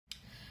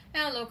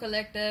Hello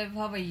collective,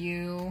 how are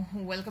you?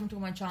 Welcome to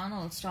my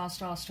channel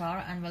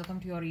star and welcome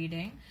to your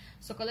reading.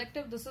 So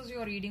collective, this is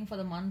your reading for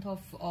the month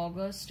of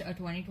August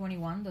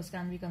 2021. This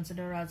can be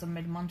considered as a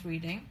mid-month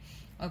reading.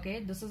 Okay,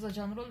 this is a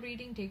general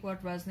reading. Take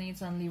what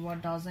resonates and leave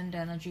what doesn't.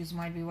 Energies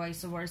might be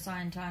vice versa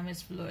and time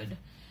is fluid.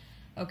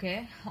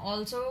 Okay,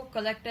 also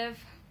collective,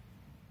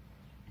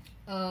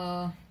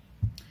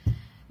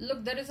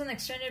 look, there is an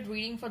extended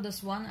reading for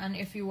this one, and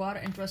if you are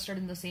interested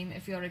in the same,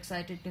 if you are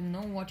excited to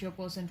know what your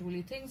person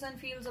truly thinks and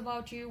feels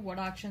about you, what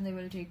action they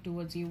will take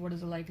towards you, what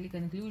is the likely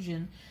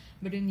conclusion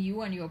between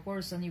you and your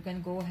person, you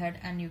can go ahead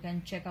and you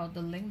can check out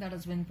the link that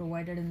has been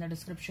provided in the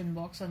description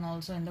box and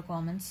also in the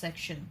comments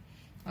section.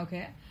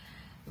 Okay,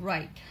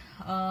 right.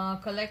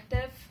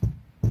 Collective,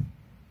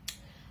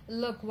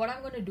 look, what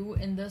I'm going to do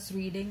in this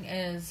reading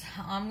is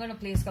I'm going to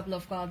place a couple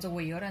of cards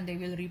over here and they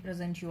will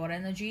represent your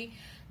energy.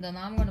 Then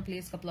I'm going to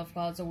place a couple of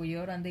cards over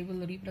here and they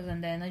will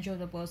represent the energy of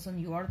the person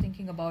you are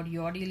thinking about,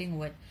 you are dealing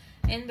with.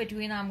 In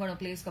between, I'm going to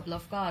place a couple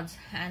of cards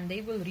and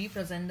they will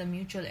represent the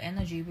mutual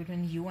energy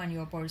between you and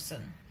your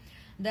person.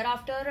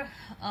 Thereafter,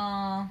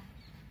 I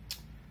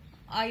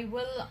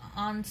will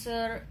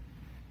answer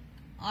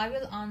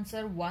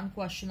one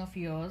question of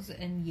yours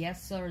in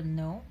yes or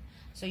no.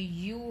 So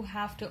you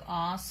have to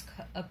ask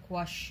a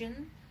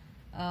question,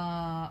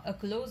 a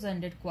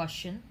close-ended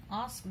question.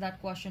 Ask that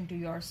question to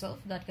yourself.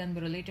 That can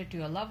be related to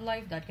your love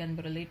life, that can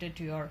be related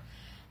to your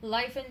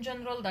life in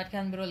general, that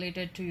can be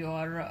related to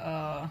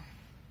your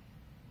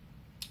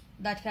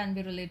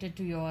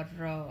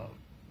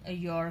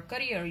your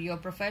career, your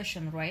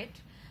profession, right?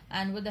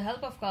 And with the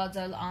help of cards,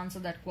 I'll answer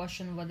that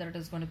question whether it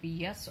is going to be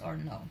yes or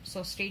no.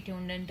 So stay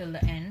tuned in till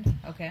the end,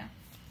 okay?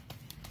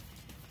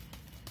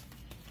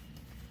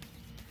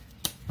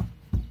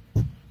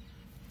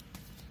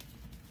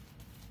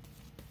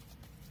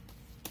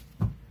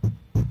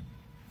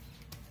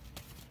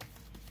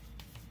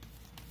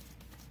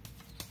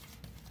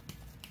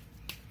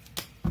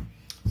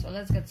 So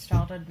let's get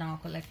started now,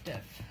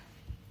 collective.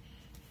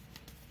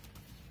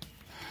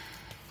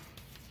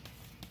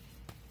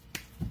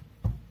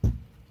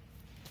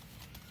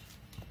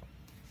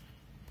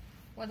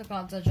 Where the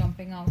cards are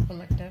jumping out,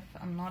 collective.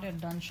 I'm not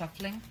yet done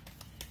shuffling.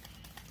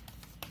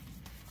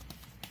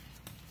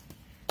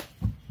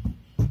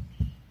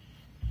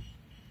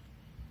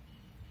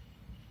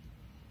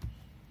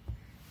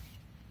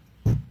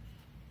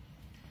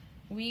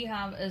 We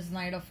have is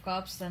Knight of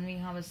Cups, then we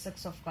have a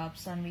Six of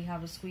Cups, and we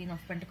have a Queen of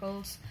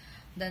Pentacles,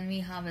 then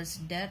we have is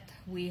Death,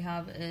 we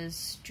have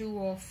is Two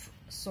of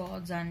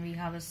Swords, and we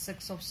have a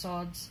Six of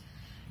Swords,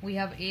 we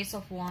have Ace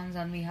of Wands,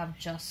 and we have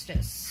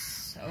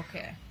Justice.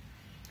 Okay,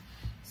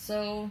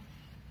 so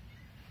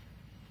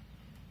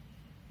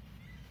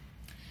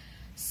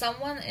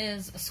someone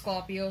is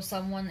Scorpio,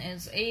 someone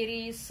is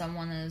Aries,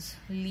 someone is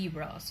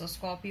Libra. So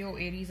Scorpio,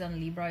 Aries, and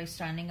Libra is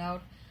standing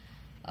out.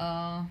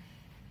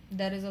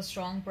 There is a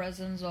strong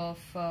presence of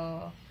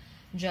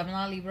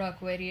Gemini, Libra,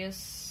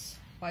 Aquarius,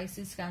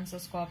 Pisces, Cancer,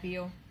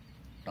 Scorpio,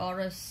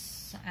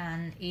 Taurus,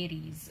 and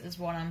Aries is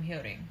what I'm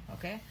hearing,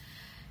 okay?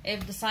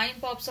 If the sign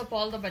pops up,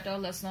 all the better.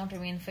 Let's not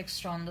remain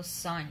fixed on the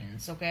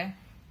signs, okay?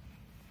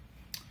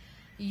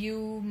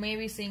 You may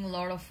be seeing a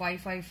lot of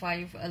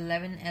 555,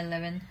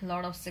 1111, a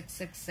lot of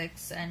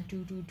 666, and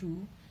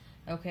 222,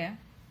 okay?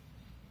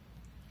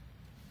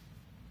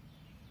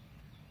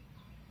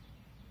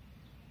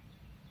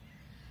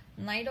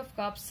 Knight of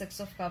Cups, Six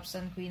of Cups,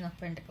 and Queen of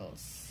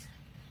Pentacles.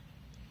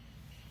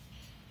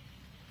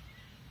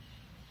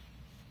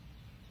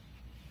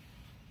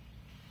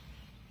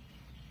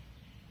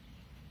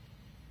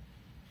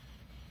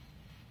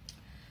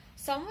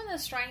 Someone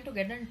is trying to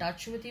get in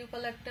touch with you,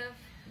 collective.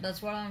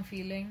 That's what I'm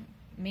feeling.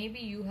 Maybe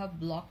you have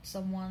blocked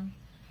someone,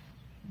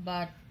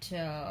 but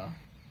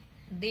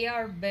they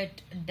are a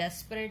bit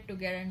desperate to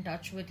get in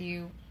touch with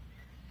you.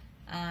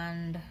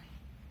 And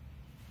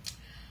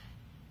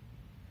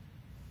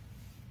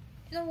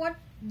you know what,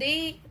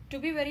 to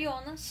be very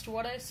honest,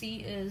 what I see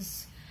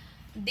is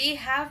they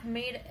have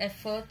made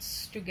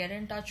efforts to get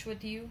in touch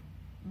with you,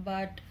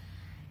 but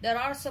there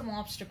are some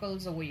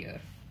obstacles over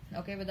here,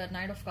 okay? With that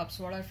Knight of Cups,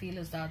 what I feel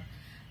is that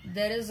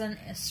there is a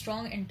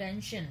strong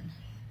intention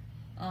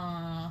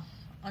on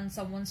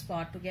someone's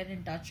part to get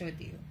in touch with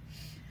you,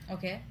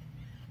 okay?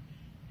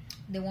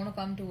 They want to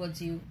come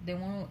towards you, they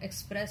want to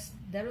express,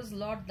 there is a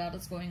lot that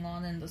is going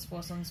on in this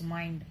person's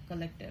mind,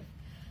 collective,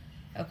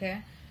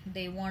 okay?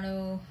 They want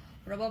to,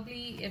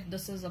 probably if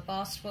this is a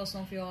past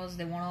person of yours,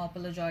 they want to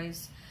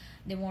apologize,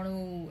 they want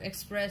to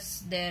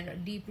express their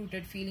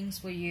deep-rooted feelings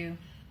for you,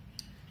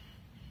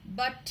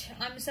 but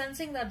I'm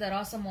sensing that there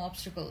are some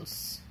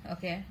obstacles,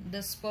 okay?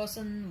 This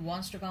person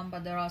wants to come,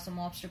 but there are some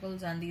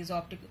obstacles, and these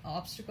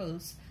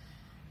obstacles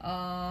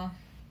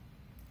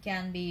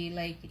can be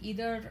like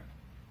either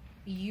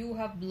you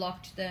have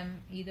blocked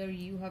them, either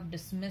you have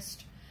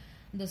dismissed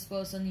this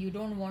person, you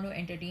don't want to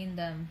entertain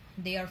them,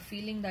 they are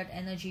feeling that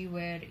energy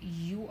where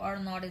you are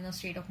not in a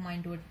state of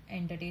mind to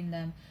entertain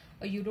them,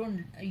 or you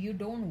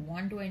don't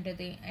want to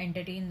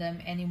entertain them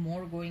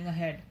anymore going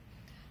ahead,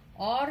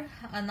 Or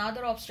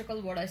another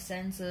obstacle what I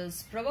sense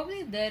is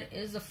probably there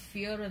is a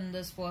fear in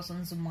this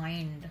person's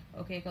mind.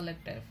 Okay,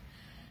 collective.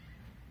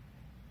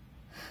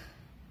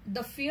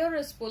 The fear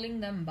is pulling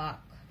them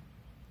back.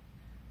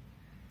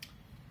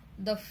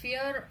 The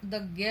fear, the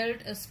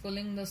guilt is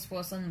pulling this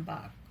person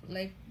back.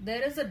 Like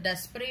there is a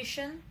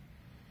desperation.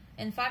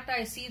 In fact,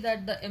 I see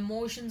that the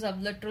emotions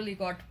have literally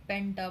got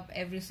pent up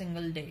every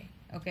single day.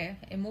 Okay,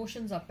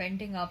 emotions are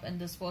penting up in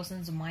this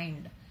person's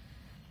mind.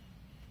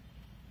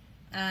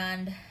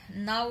 And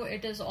now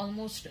it is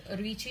almost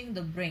reaching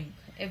the brink.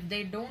 If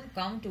they don't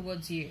come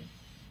towards you,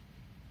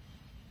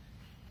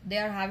 they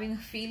are having a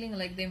feeling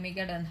like they may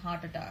get a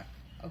heart attack.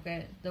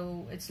 Okay,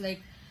 though it's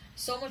like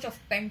so much of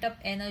pent up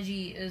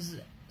energy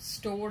is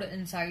stored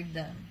inside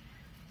them.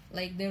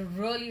 Like they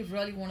really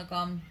want to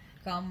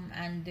come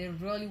and they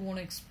really want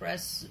to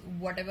express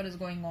whatever is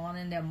going on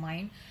in their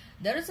mind.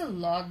 There is a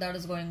lot that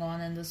is going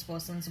on in this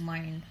person's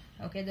mind.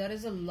 Okay, there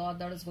is a lot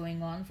that is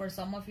going on. For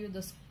some of you,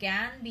 this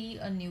can be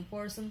a new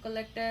person,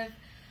 collective,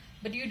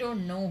 but you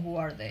don't know who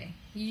are they.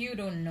 You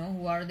don't know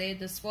who are they.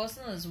 This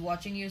person is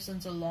watching you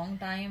since a long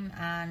time,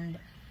 and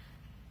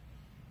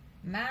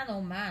man,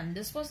 oh man,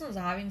 this person is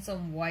having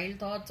some wild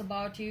thoughts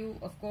about you.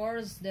 Of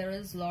course, there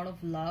is a lot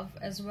of love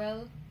as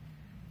well.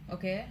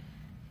 Okay,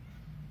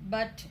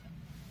 but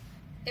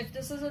if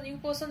this is a new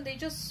person, they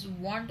just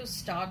want to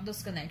start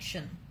this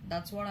connection.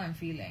 That's what I'm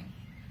feeling.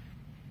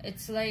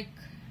 It's like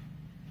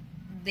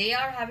they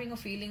are having a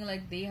feeling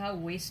like they have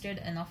wasted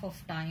enough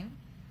of time.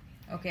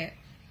 Okay,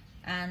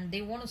 and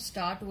they want to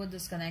start with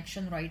this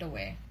connection right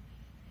away.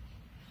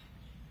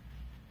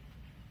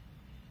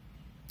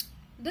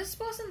 This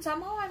person,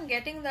 somehow I'm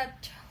getting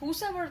that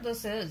whosoever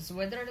this is,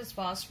 whether it is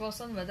past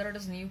person, whether it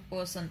is new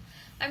person,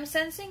 I'm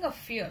sensing a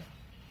fear.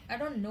 I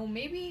don't know,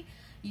 maybe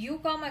you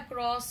come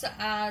across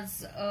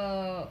as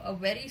a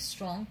very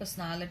strong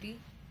personality.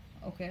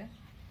 Okay,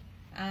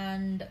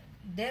 and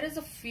there is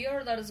a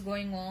fear that is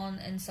going on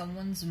in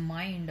someone's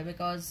mind,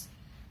 because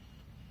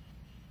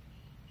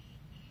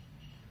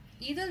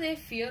either they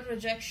fear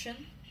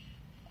rejection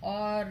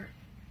or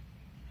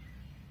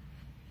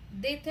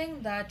they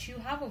think that you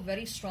have a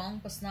very strong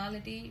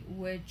personality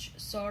which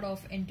sort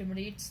of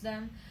intimidates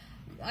them.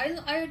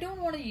 I don't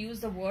want to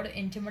use the word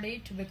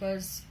intimidate,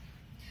 because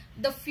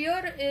the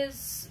fear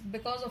is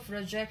because of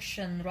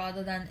rejection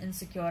rather than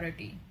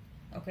insecurity.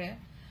 Okay,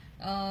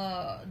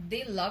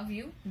 they love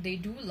you, they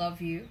do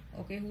love you.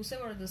 Okay,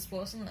 whosoever this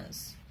person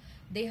is,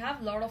 they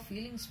have a lot of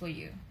feelings for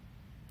you.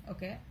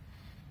 Okay,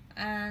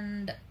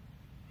 and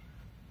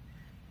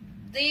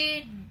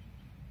they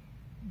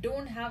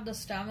don't have the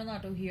stamina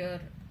to hear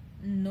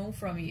no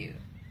from you.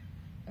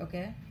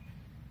 Okay,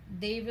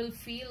 they will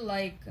feel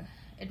like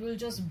it will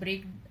just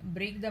break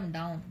them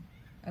down.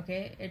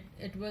 Okay,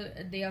 it will,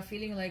 they are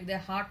feeling like their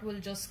heart will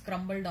just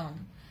crumble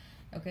down.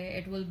 Okay,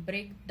 it will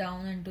break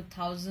down into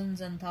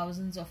thousands and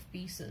thousands of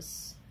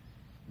pieces.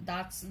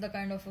 That's the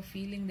kind of a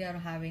feeling they are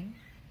having.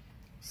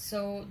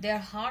 So their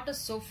heart is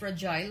so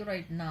fragile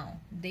right now.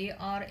 They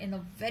are in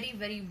a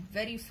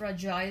very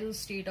fragile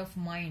state of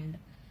mind.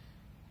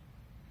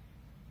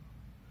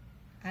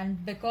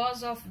 And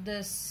because of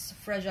this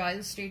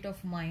fragile state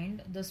of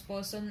mind, this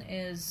person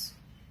is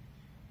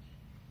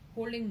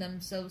holding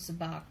themselves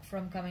back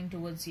from coming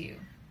towards you.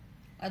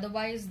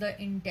 Otherwise,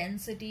 the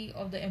intensity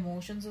of the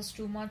emotions is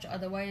too much.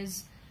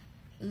 Otherwise,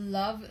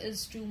 love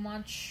is too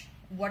much.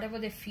 Whatever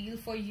they feel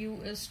for you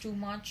is too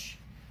much.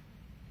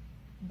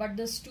 But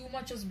this too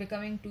much is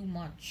becoming too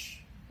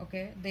much.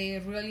 Okay, they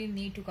really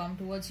need to come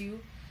towards you.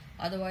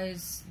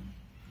 Otherwise,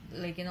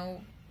 like, you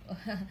know,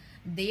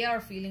 they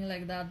are feeling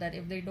like that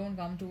if they don't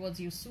come towards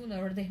you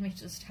sooner, they may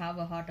just have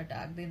a heart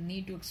attack. They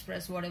need to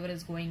express whatever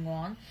is going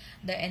on.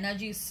 The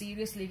energy is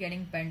seriously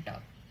getting pent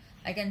up.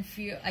 I can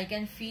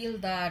feel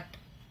that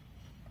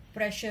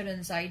pressure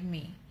inside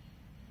me.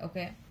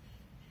 Okay,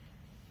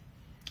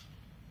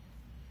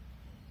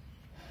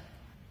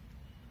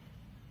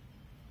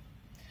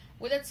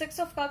 with that Six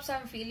of Cups,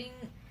 I'm feeling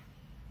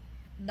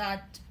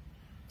that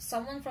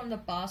someone from the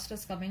past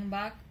is coming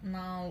back.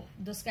 Now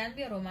this can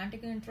be a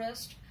romantic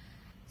interest.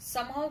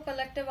 Somehow,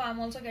 collective, I'm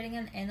also getting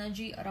an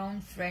energy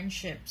around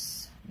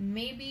friendships.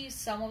 Maybe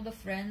some of the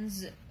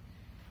friends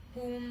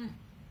whom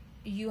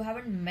you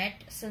haven't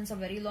met since a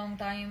very long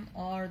time,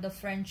 or the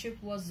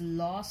friendship was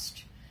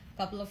lost a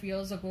couple of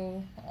years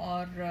ago,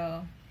 or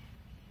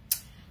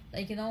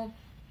like, you know,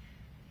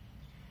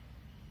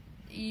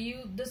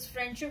 this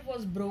friendship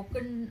was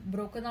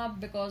broken up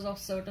because of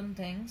certain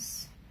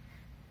things.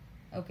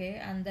 Okay,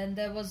 and then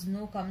there was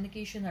no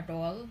communication at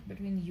all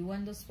between you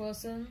and this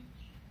person.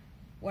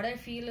 What I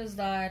feel is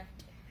that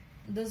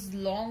this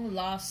long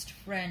last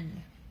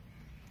friend,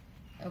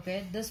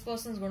 okay, this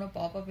person is going to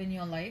pop up in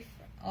your life.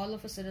 All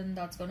of a sudden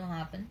that's going to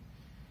happen.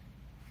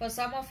 For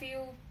some of you,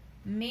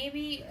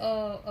 maybe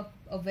a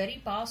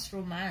very past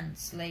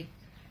romance, like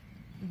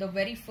the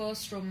very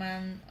first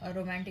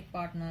romantic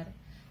partner,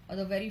 or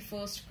the very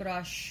first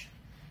crush.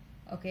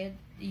 Okay,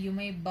 you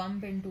may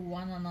bump into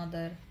one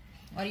another,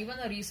 or even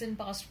a recent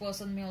past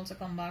person may also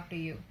come back to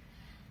you.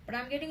 but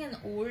I'm getting an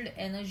old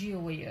energy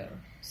over here.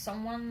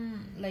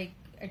 Someone like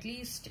at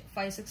least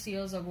 5-6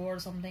 years ago or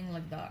something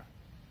like that.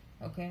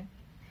 Okay.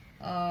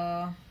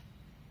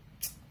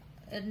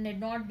 It need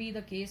not be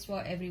the case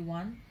for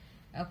everyone.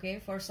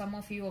 Okay, for some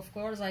of you, of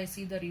course, I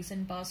see the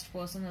recent past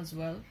person as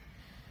well.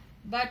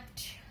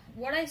 But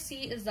what I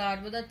see is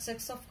that with that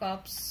 6 of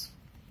Cups,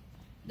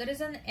 there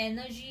is an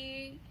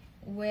energy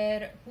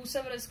where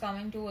whosoever is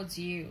coming towards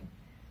you,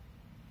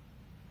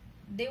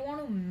 they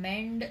want to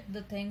mend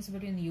the things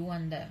between you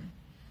and them.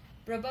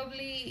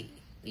 Probably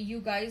you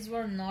guys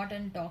were not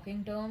in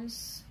talking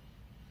terms,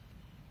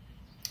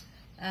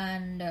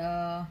 and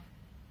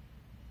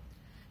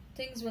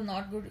things were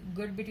not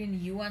good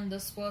between you and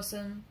this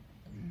person.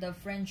 The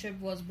friendship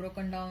was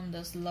broken down,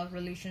 this love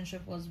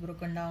relationship was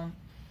broken down.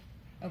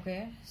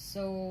 Okay,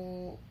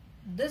 so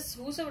this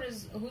whosoever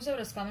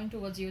is coming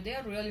towards you, they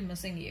are really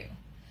missing you.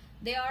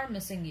 They are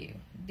missing you.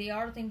 They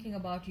are thinking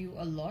about you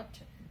a lot.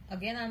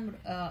 Again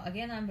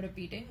I'm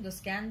repeating, this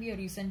can be a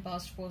recent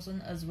past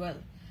person as well.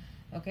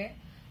 Okay,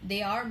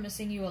 they are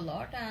missing you a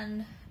lot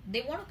and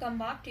they want to come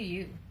back to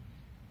you.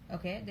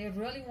 Okay, they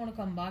really want to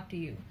come back to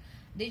you.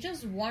 They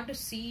just want to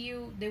see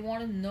you. They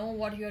want to know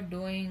what you're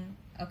doing.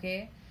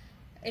 Okay,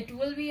 it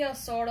will be a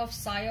sort of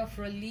sigh of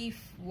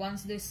relief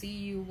once they see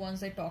you, once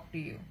they talk to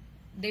you.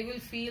 They will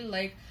feel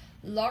like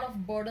a lot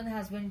of burden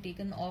has been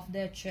taken off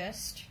their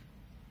chest.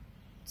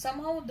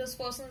 Somehow this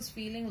person is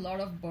feeling a lot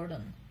of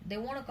burden. They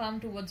want to come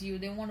towards you.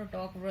 They want to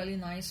talk really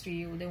nice to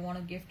you. They want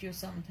to gift you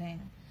something.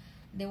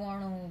 They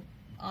want to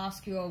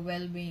ask your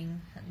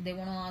well-being. They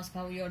want to ask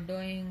how you're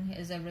doing.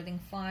 Is everything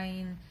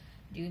fine?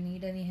 Do you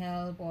need any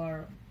help?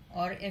 Or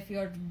if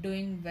you're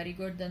doing very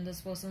good, then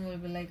this person will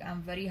be like,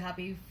 I'm very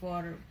happy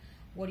for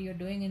what you're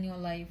doing in your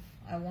life.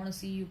 I want to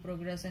see you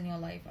progress in your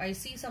life. I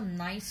see some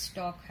nice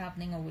talk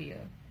happening over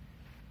here.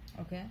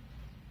 Okay,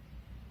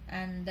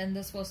 and then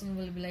this person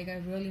will be like,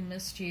 I really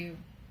missed you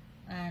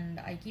and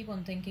I keep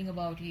on thinking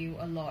about you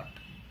a lot.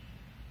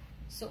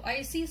 So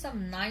I see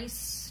some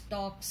nice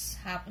talks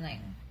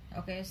happening.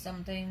 Okay,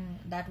 something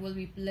that will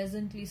be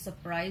pleasantly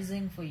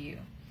surprising for you.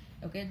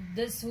 Okay,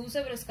 this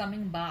whosoever is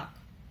coming back,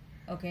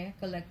 okay,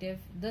 collective,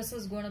 this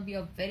is going to be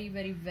a very,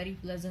 very, very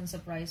pleasant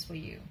surprise for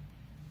you.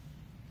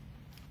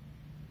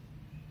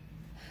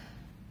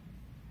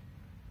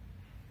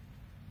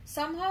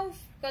 Somehow,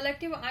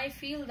 collective, I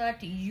feel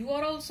that you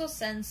are also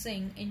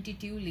sensing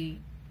intuitively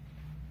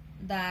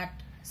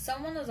that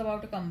someone is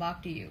about to come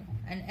back to you.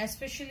 And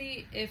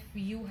especially if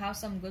you have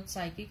some good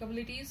psychic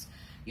abilities,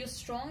 you're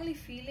strongly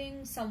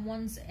feeling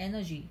someone's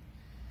energy.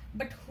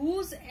 But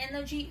whose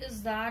energy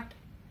is that,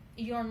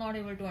 you're not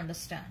able to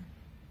understand.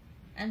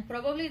 And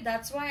probably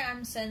that's why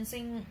I'm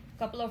sensing a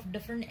couple of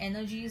different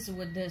energies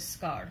with this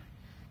card.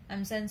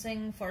 I'm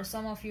sensing for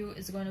some of you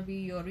it's going to be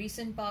your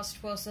recent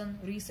past person,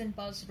 recent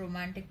past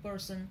romantic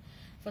person.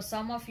 For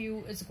some of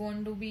you it's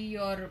going to be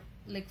your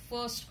like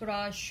first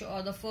crush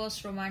or the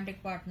first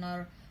romantic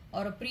partner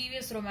or a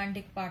previous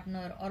romantic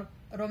partner or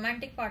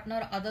romantic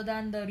partner other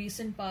than the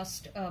recent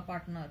past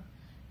partner.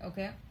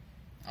 Okay,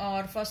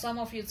 or for some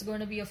of you it's going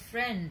to be a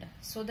friend.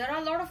 So there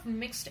are a lot of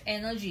mixed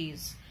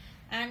energies,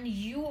 and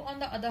you on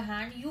the other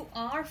hand, you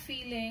are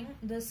feeling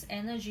this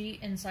energy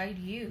inside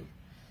you,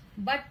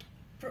 but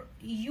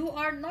you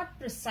are not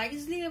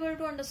precisely able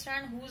to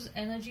understand whose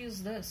energy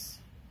is this.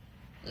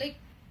 Like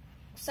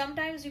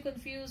sometimes you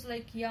confuse,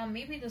 like, yeah,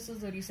 maybe this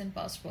is the recent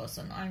past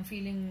person, I'm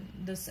feeling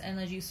this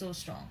energy so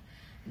strong.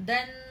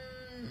 Then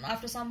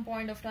after some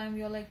point of time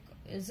you're like,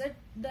 is it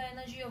the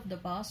energy of the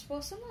past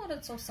person or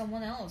it's of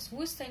someone else?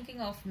 Who is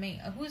thinking of me?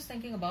 Who is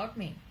thinking about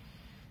me?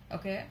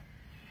 Okay,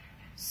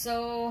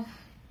 so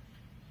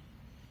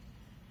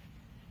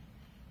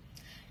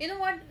you know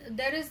what,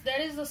 there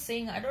is a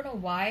saying, I don't know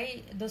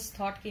why this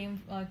thought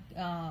came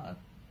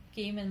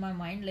in my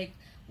mind. Like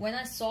when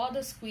I saw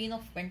this Queen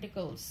of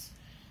Pentacles,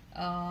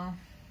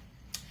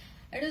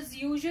 it is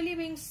usually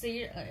being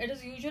said,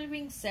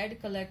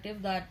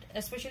 collective, that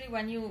especially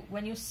when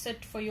you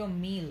sit for your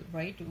meal,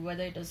 right,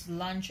 whether it is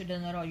lunch,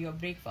 dinner or your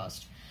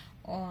breakfast,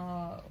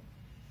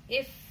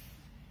 if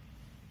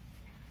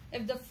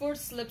the food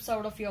slips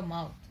out of your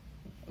mouth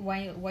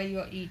while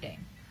you're eating,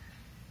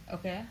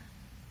 okay,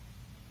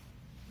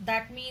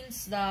 that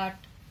means that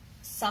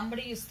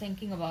somebody is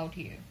thinking about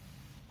you.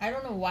 I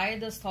don't know why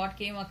this thought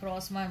came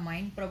across my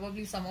mind.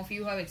 Probably some of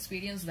you have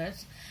experienced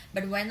this.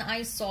 But when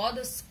I saw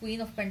this Queen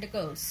of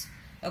Pentacles,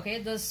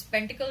 okay, this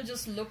pentacle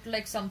just looked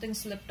like something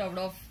slipped out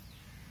of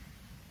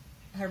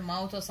her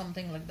mouth or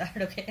something like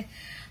that. Okay,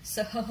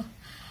 so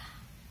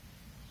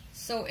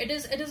it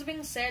is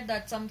being said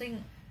that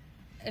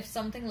if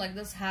something like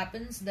this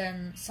happens,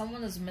 then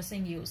someone is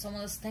missing you.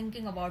 Someone is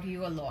thinking about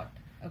you a lot.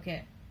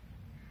 Okay,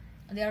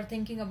 they are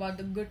thinking about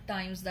the good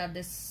times that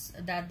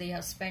they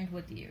have spent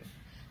with you.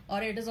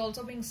 Or it is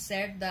also being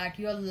said that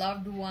your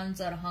loved ones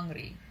are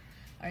hungry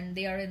and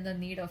they are in the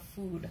need of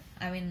food.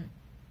 I mean,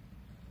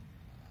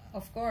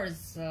 of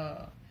course,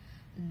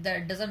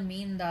 that doesn't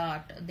mean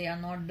that they are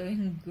not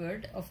doing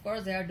good. Of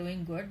course, they are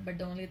doing good. But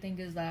the only thing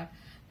is that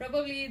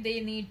Probably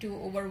they need to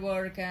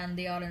overwork and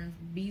they are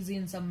busy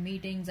in some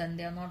meetings and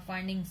they are not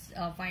finding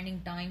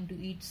time to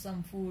eat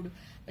some food,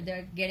 but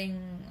they're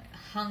getting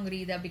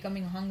hungry, they're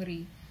becoming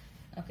hungry.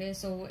 Okay,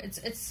 so it's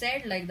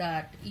said like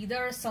that.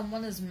 Either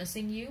someone is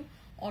missing you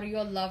or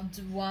your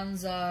loved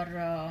ones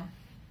are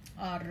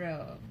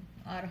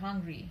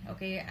hungry.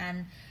 Okay,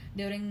 and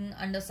during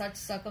under such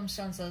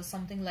circumstances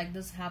something like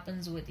this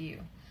happens with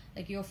you,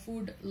 like your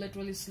food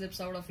literally slips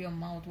out of your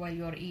mouth while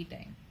you're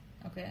eating.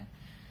 Okay,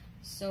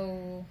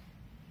 so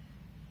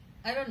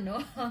I don't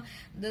know.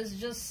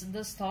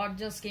 This thought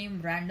just came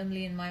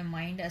randomly in my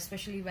mind,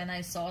 especially when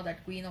I saw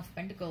that Queen of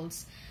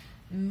Pentacles.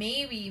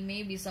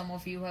 Maybe some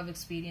of you have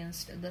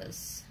experienced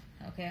this.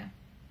 Okay,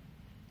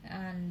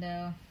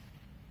 and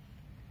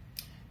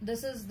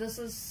this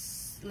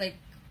is like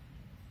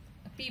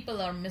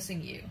people are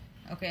missing you.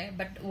 Okay,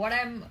 but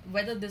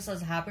whether this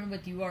has happened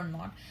with you or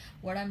not,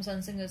 what I'm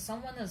sensing is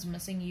someone is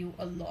missing you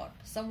a lot.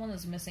 Someone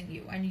is missing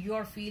you and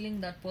you're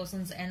feeling that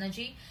person's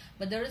energy,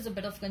 but there is a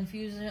bit of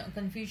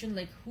confusion,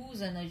 like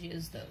whose energy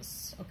is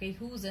this? Okay,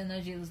 whose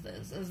energy is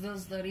this? Is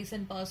this the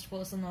recent past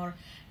person or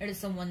it is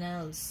someone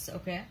else?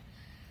 Okay,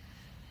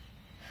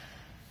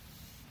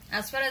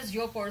 as far as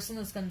your person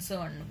is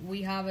concerned,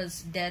 we have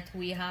is death,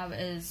 we have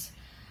is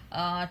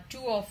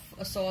two of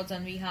swords,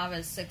 and we have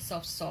is six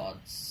of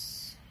swords.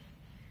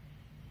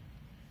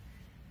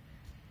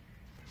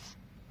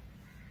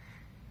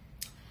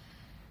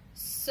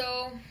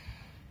 So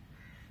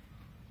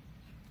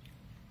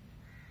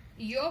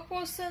your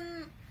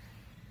person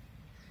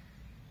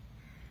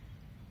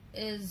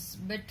is a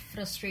bit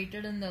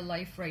frustrated in their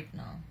life right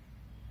now.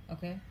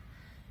 Okay,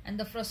 and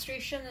the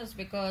frustration is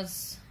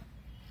because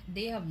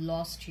they have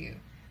lost you.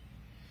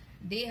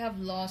 They have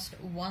lost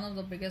one of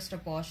the biggest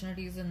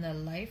opportunities in their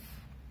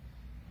life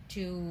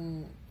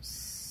to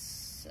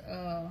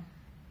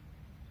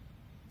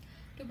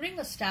bring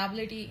a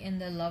stability in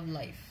their love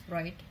life,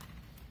 right?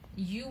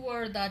 You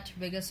were that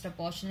biggest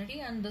opportunity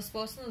and this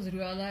person is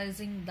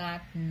realizing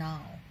that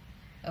now.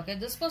 Okay,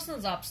 this person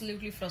is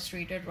absolutely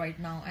frustrated right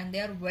now and they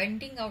are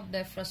venting out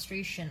their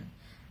frustration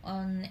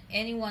on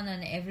anyone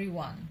and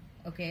everyone,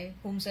 okay,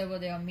 whomsoever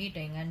they are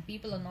meeting, and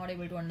people are not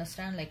able to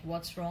understand like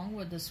what's wrong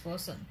with this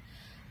person,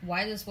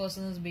 why this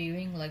person is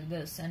behaving like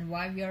this, and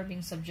why we are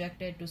being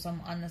subjected to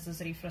some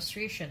unnecessary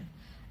frustration.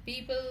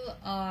 People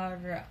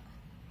are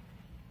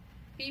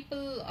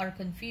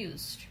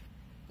confused,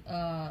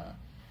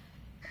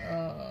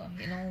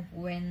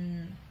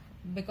 when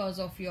because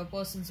of your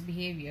person's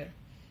behavior.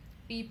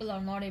 People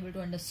are not able to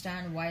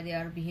understand why they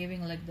are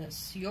behaving like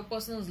this. Your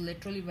person is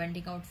literally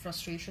venting out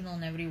frustration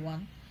on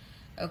everyone.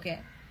 Okay,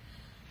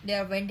 they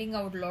are venting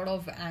out a lot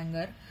of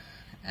anger,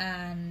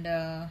 and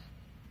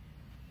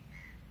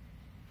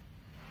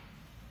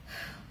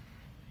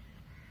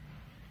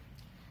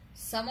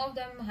some of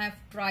them have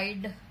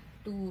tried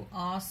to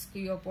ask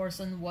your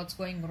person what's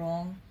going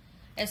wrong,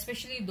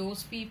 especially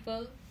those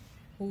people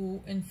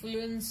who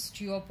influenced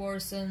your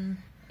person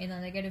in a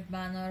negative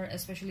manner,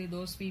 especially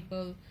those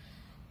people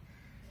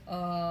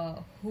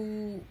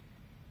whom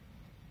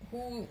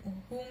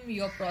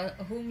your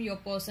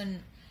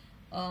person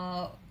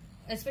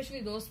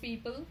especially those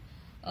people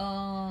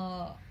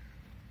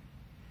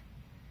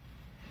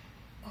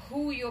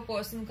who your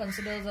person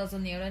considers as a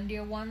near and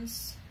dear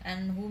ones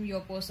and whom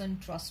your person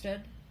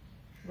trusted,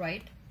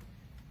 right?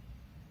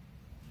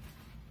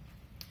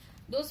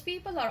 Those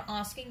people are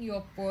asking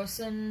your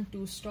person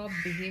to stop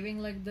behaving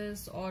like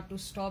this or to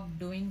stop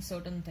doing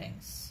certain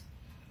things.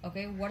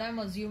 Okay, what I'm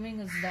assuming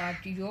is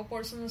that your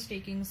person is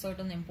taking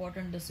certain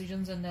important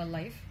decisions in their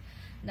life,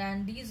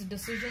 and these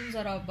decisions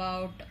are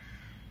about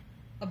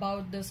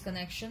this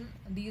connection.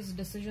 These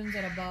decisions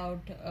are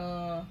about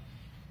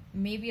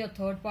maybe a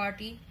third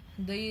party.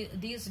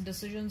 These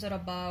decisions are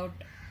about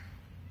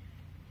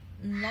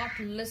not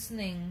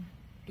listening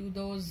to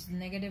those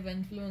negative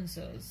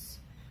influences.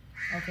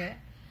 Okay,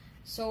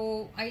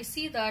 so I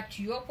see that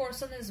your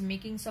person is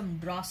making some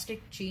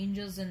drastic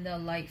changes in their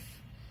life.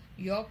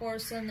 Your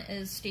person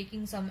is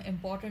taking some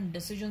important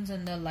decisions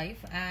in their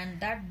life, and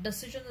that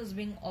decision is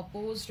being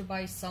opposed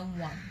by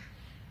someone.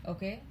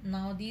 Okay,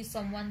 now these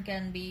someone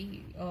can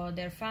be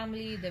their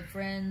family, their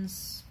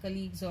friends,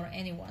 colleagues, or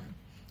anyone,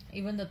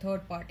 even the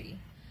third party.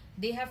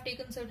 They have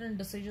taken certain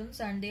decisions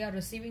and they are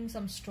receiving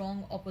some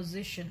strong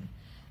opposition.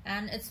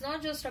 And it's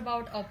not just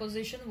about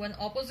opposition. When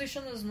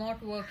opposition is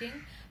not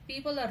working,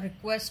 people are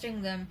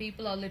requesting them,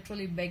 people are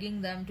literally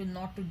begging them to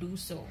not to do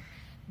so.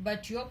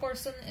 But your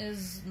person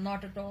is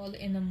not at all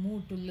in a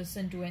mood to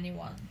listen to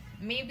anyone.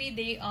 Maybe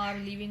they are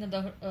leaving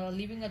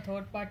a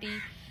third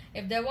party.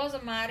 If there was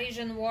a marriage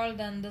involved,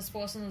 then this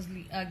person is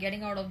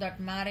getting out of that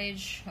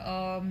marriage.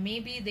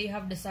 Maybe they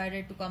have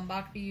decided to come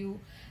back to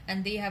you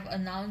and they have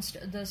announced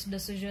this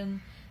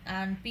decision,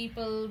 and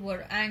people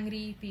were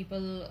angry,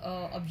 people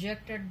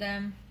objected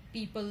them.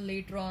 People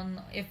later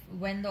on,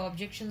 when the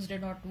objections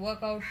did not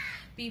work out,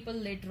 people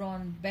later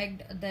on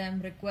begged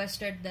them,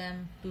 requested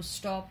them to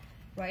stop,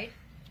 right?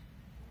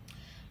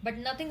 But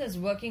nothing is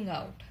working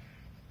out.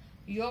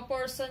 Your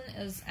person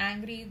is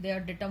angry, they are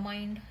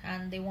determined,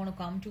 and they want to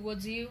come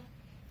towards you.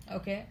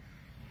 Okay.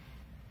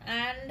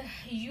 And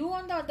you,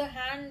 on the other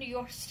hand,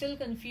 you're still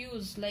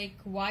confused, like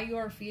why you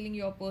are feeling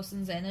your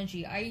person's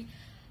energy.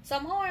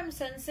 I'm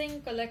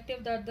sensing,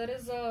 collective, that there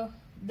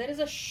is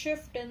a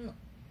shift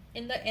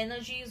in the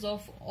energies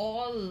of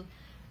all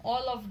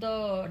of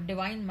the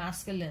divine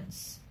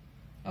masculines.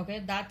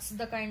 Okay, that's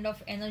the kind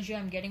of energy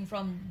I'm getting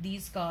from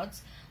these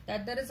cards,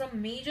 that there is a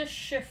major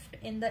shift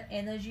in the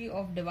energy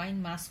of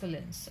divine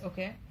masculines.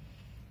 Okay,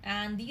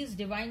 and these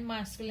divine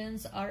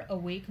masculines are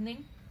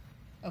awakening.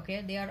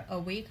 Okay, they are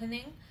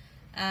awakening,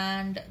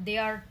 and they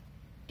are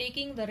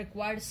taking the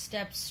required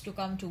steps to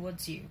come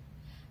towards you.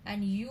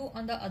 And you,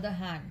 on the other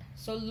hand,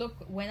 so look,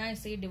 when I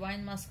say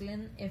divine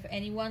masculine, if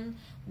anyone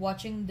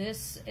watching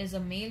this is a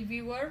male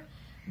viewer,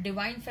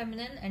 divine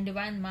feminine and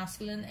divine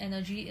masculine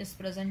energy is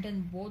present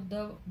in both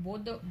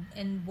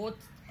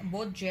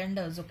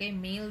genders. Okay,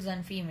 males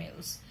and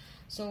females.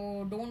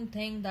 So don't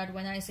think that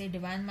when I say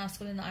divine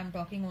masculine, I'm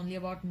talking only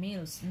about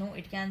males. No,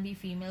 it can be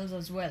females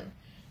as well.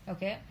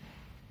 Okay,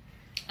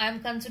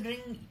 I'm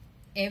considering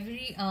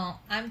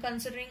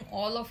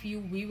all of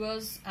you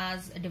viewers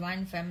as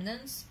divine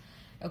feminines.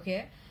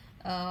 Okay,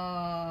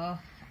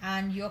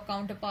 and your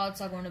counterparts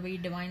are going to be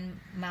divine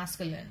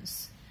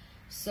masculines.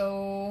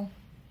 So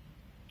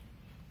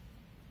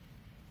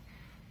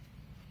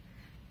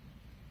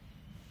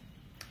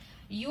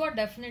you are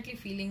definitely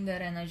feeling their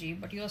energy,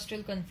 but you are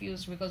still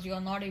confused because you are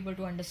not able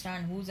to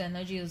understand whose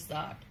energy is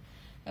that.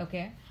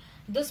 Okay,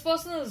 this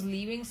person is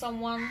leaving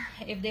someone.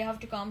 If they have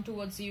to come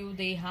towards you,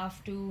 they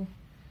have to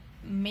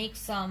make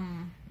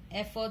some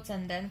efforts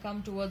and then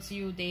come towards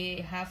you. They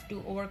have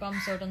to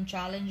overcome certain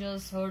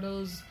challenges,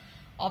 hurdles,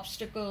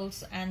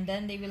 obstacles, and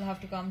then they will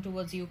have to come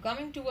towards you.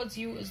 Coming towards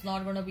you is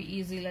not going to be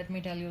easy, let me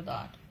tell you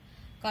that.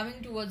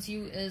 Coming towards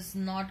you is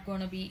not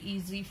going to be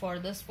easy for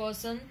this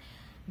person,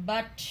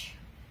 but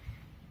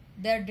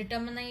their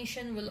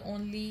determination will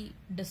only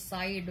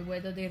decide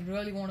whether they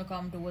really want to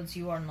come towards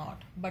you or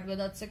not. But with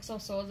that Six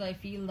of Swords, I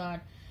feel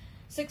that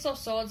Six of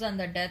Swords and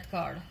the Death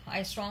card,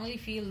 I strongly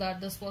feel that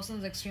this person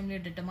is extremely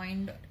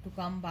determined to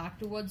come back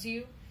towards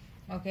you.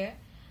 Okay,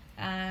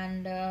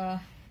 and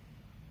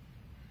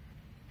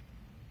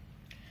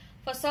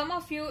for some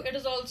of you, it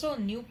is also a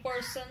new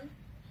person,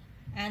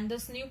 and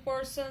this new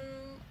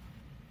person,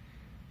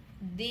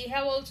 they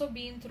have also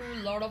been through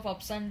a lot of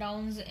ups and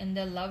downs in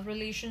their love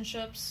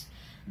relationships.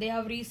 They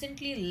have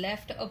recently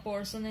left a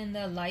person in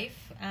their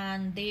life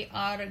and they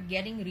are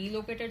getting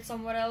relocated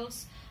somewhere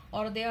else,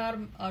 or they are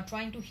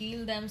trying to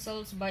heal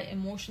themselves by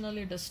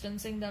emotionally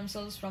distancing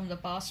themselves from the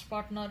past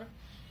partner.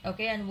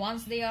 Okay, and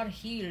once they are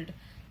healed,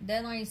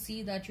 then I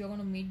see that you're going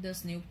to meet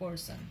this new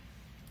person.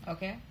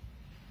 Okay,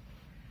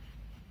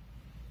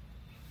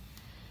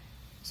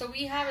 so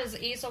we have as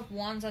Ace of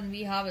Wands and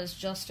we have as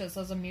Justice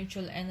as a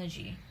mutual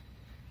energy.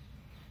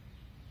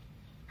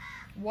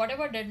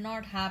 Whatever did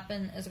not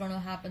happen is going to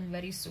happen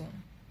very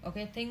soon.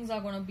 Okay, things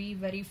are going to be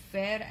very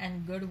fair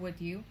and good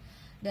with you.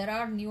 There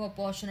are new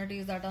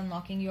opportunities that are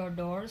knocking your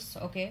doors.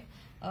 Okay,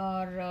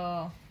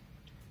 or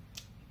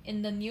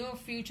in the near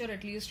future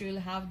at least, you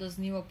will have this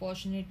new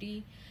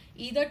opportunity,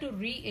 either to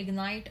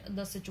reignite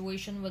the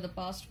situation with the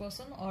past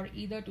person or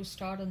either to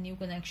start a new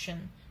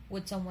connection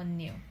with someone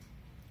new.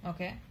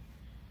 Okay,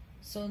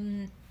 so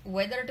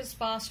whether it is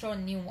past or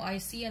new, I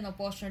see an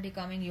opportunity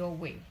coming your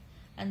way.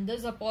 And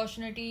this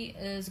opportunity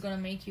is going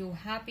to make you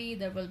happy.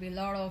 There will be a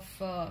lot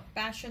of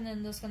passion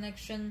in this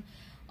connection.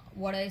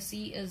 What I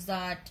see is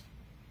that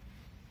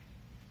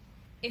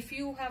if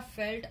you have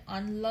felt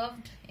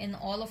unloved in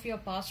all of your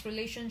past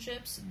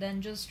relationships,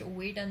 then just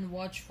wait and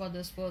watch for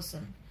this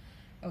person.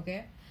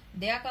 Okay,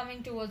 they are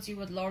coming towards you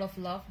with a lot of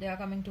love. They are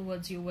coming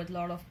towards you with a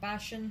lot of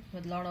passion,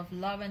 with a lot of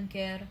love and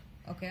care.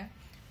 Okay,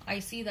 I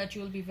see that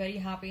you will be very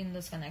happy in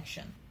this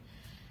connection.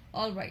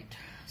 Alright,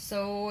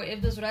 so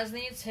if this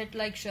resonates, hit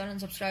like, share and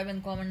subscribe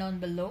and comment down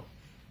below.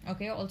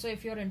 Okay, also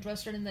if you're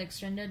interested in the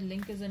extended,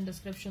 link is in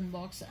description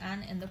box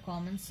and in the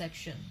comments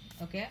section.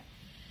 Okay,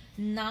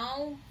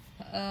 now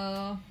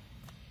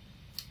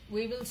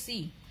we will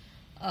see.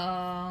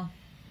 I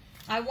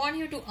want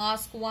you to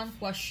ask one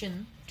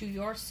question to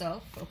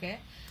yourself. Okay,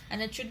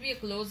 and it should be a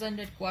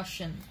close-ended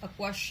question, a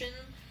question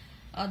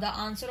the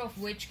answer of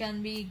which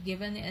can be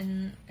given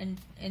in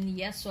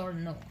yes or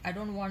no. I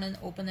don't want an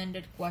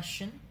open-ended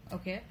question.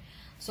 Okay,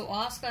 so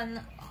ask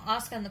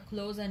a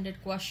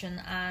close-ended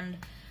question, and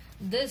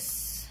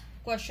this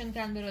question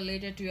can be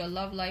related to your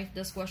love life.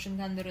 This question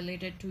can be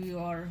related to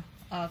your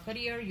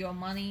career, your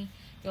money,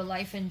 your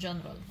life in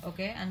general.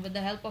 Okay, and with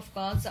the help of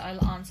cards,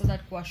 I'll answer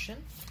that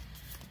question.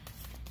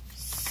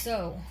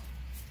 So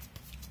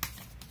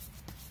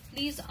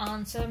please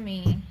answer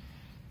me.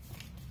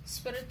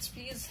 Spirits,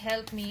 please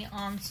help me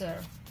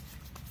answer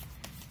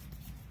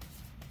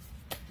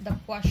the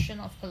question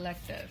of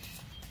collective.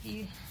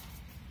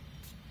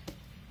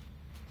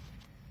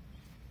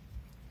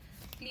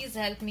 Please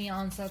help me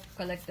answer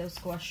collective's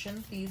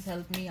question. Please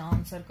help me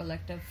answer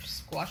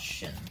collective's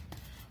question.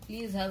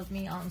 Please help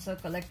me answer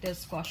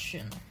collective's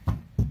question.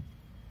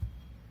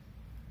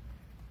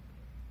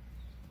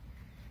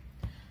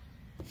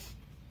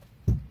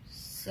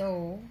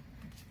 So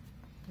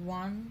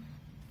 1,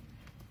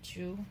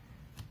 2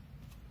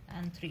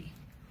 and 3.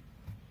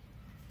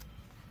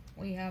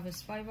 We have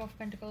his 5 of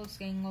Pentacles,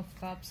 King of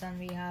Cups, and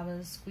we have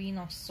his Queen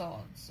of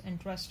Swords.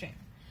 Interesting.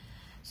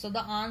 So the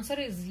answer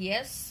is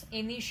yes.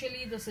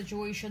 Initially the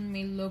situation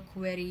may look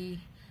very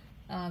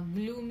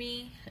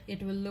gloomy.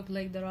 It will look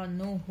like there are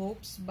no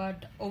hopes,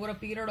 but over a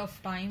period of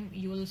time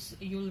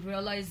you'll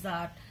realize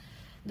that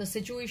the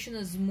situation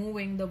is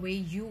moving the way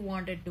you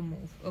want it to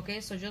move. Okay,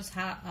 so just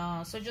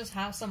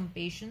have some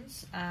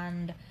patience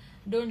and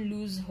don't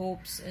lose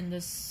hopes in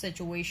this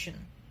situation.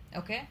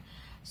 Okay,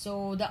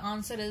 so the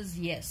answer is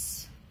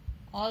yes.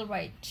 All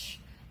right,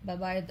 bye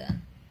bye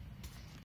then.